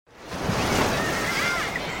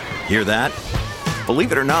Hear that?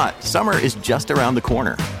 Believe it or not, summer is just around the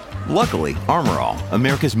corner. Luckily, Armor All,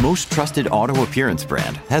 America's most trusted auto appearance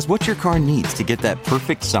brand, has what your car needs to get that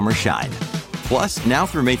perfect summer shine. Plus, now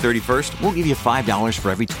through May 31st, we'll give you $5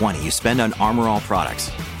 for every $20 you spend on Armor All products.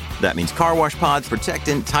 That means car wash pods,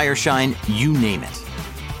 protectant, tire shine, you name it.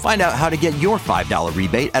 Find out how to get your $5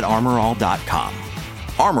 rebate at armorall.com.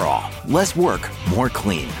 Armor All, less work, more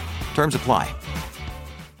clean. Terms apply.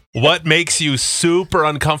 What makes you super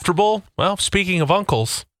uncomfortable? Well, speaking of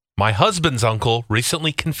uncles, my husband's uncle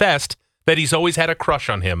recently confessed that he's always had a crush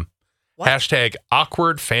on him. What? Hashtag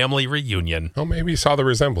awkward family reunion. Oh, maybe you saw the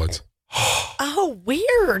resemblance. Oh,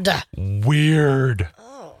 weird. Weird.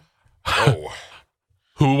 Oh.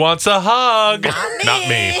 Who wants a hug? Not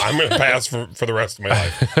me. I'm going to pass for the rest of my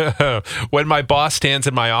life. When my boss stands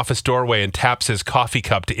in my office doorway and taps his coffee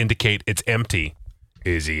cup to indicate it's empty.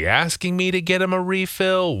 Is he asking me to get him a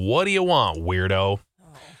refill? What do you want, weirdo?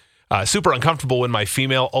 Super uncomfortable when my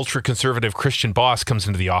female ultra-conservative Christian boss comes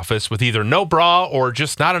into the office with either no bra or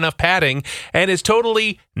just not enough padding and is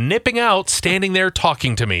totally nipping out standing there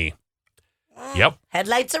talking to me. Yep.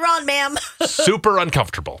 Headlights are on, ma'am. Super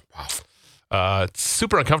uncomfortable. It's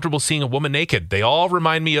super uncomfortable seeing a woman naked. They all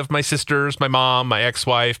remind me of my sisters, my mom, my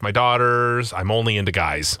ex-wife, my daughters. I'm only into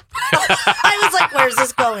guys. I was like, where's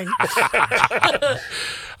this going?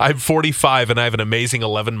 I'm 45 and I have an amazing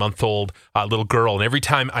 11-month-old little girl. And every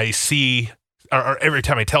time I see, or every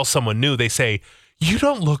time I tell someone new, they say, you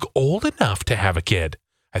don't look old enough to have a kid.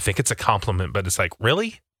 I think it's a compliment, but it's like,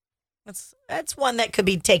 really? That's one that could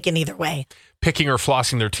be taken either way. Picking or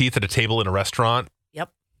flossing their teeth at a table in a restaurant. Yep.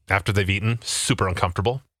 After they've eaten, super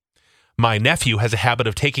uncomfortable. My nephew has a habit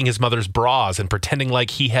of taking his mother's bras and pretending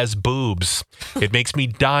like he has boobs. It makes me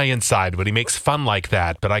die inside when he makes fun like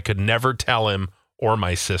that, but I could never tell him or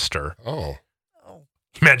my sister. Oh.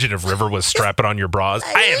 Imagine if River was strapping on your bras.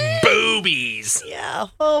 I have boobies. Yeah.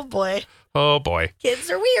 Oh, boy. Oh, boy.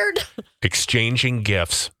 Kids are weird. Exchanging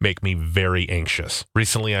gifts make me very anxious.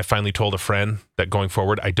 Recently, I finally told a friend that going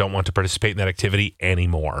forward, I don't want to participate in that activity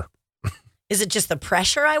anymore. Is it just the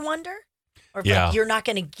pressure, I wonder? Or if Yeah. like, you're not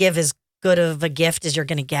going to give as good of a gift as you're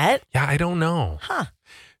going to get? Yeah, I don't know. Huh.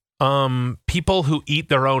 People who eat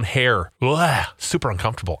their own hair, super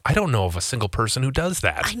uncomfortable. I don't know of a single person who does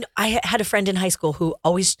that. I had a friend in high school who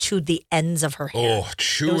always chewed the ends of her hair. Oh,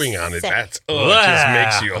 chewing on it. sick. It just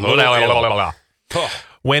makes you a little ill. Oh.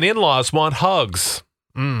 When in-laws want hugs.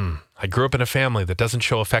 I grew up in a family that doesn't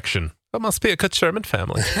show affection. That must be a good German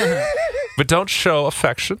family. But don't show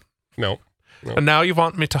affection. No. And now you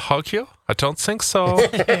want me to hug you? I don't think so.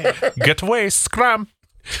 Get away, scram.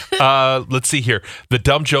 Let's see here. The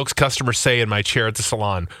dumb jokes customers say in my chair at the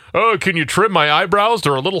salon. Oh, can you trim my eyebrows?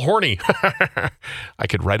 They're a little horny. I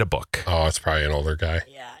could write a book. Oh, it's probably an older guy.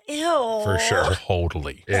 Yeah. Ew. For sure.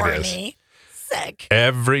 Totally. It is. Horny. Sick.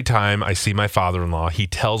 Every time I see my father-in-law, he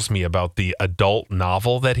tells me about the adult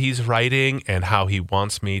novel that he's writing and how he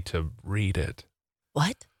wants me to read it.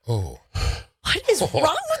 What? Oh. What is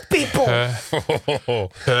wrong with people? I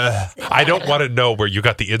don't want to know where you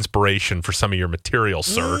got the inspiration for some of your material,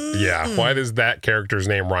 sir. Yeah. Why does that character's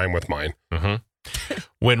name rhyme with mine? Mm-hmm.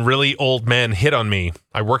 When really old men hit on me,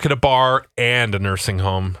 I work at a bar and a nursing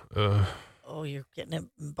home. Oh, you're getting it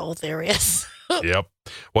in both areas. Yep.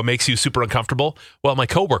 What makes you super uncomfortable? Well, my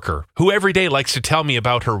coworker, who every day likes to tell me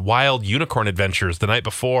about her wild unicorn adventures the night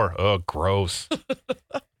before. Oh, gross.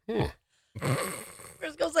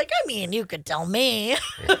 Briscoe's like, I mean, you could tell me.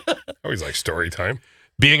 Always like story time.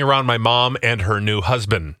 Being around my mom and her new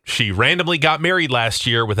husband. She randomly got married last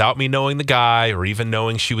year without me knowing the guy or even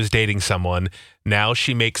knowing she was dating someone. Now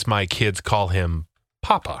she makes my kids call him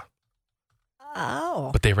Papa. Oh.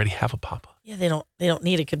 But they already have a Papa. Yeah, they don't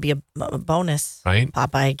need it. Could be a bonus. Right?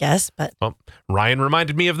 Papa, I guess, but Well, Ryan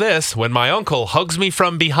reminded me of this when my uncle hugs me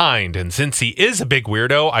from behind. And since he is a big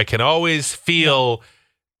weirdo, I can always feel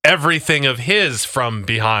everything of his from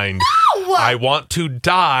behind. No! I want to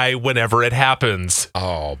die whenever it happens.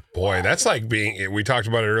 Oh, boy. That's like being, we talked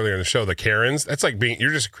about it earlier in the show, the Karens. That's like being,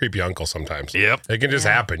 you're just a creepy uncle sometimes. Yep. It can just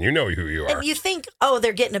happen. You know who you are. and you think, oh,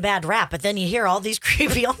 they're getting a bad rap, but then you hear all these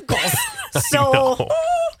creepy uncles. So,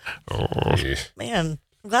 Yeesh. man,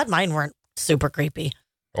 I'm glad mine weren't super creepy.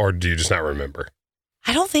 Or do you just not remember?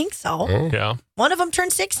 I don't think so. Oh. Yeah. One of them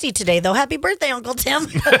turned 60 today, though. Happy birthday, Uncle Tim.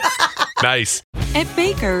 Nice. At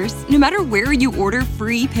Baker's, no matter where you order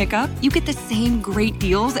free pickup, you get the same great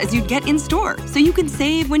deals as you'd get in store. So you can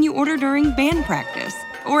save when you order during band practice,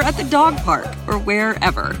 or at the dog park or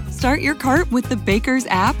wherever. Start your cart with the Baker's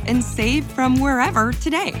app and save from wherever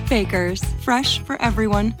today. Baker's, fresh for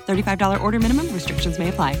everyone. $35 order minimum. Restrictions may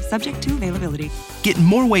apply. Subject to availability. Get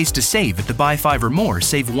more ways to save at the Buy 5 or More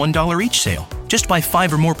Save $1 each sale. Just buy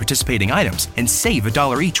 5 or more participating items and save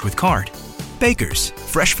 $1 each with card. Baker's,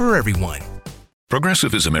 fresh for everyone.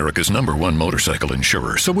 Progressive is America's #1 motorcycle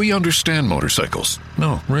insurer, so we understand motorcycles.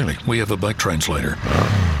 No, really, we have a bike translator.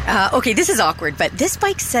 Okay, this is awkward, but this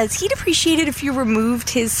bike says he'd appreciate it if you removed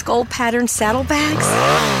his skull pattern saddlebags.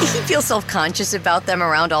 He feels self-conscious about them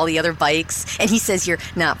around all the other bikes, and he says you're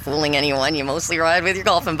not fooling anyone. You mostly ride with your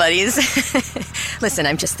golfing buddies. Listen,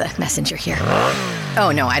 I'm just the messenger here.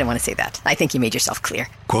 Oh, no, I don't want to say that. I think you made yourself clear.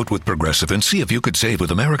 Quote with Progressive and see if you could save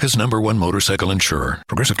with America's #1 motorcycle insurer.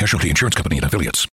 Progressive Casualty Insurance Company and Affiliates.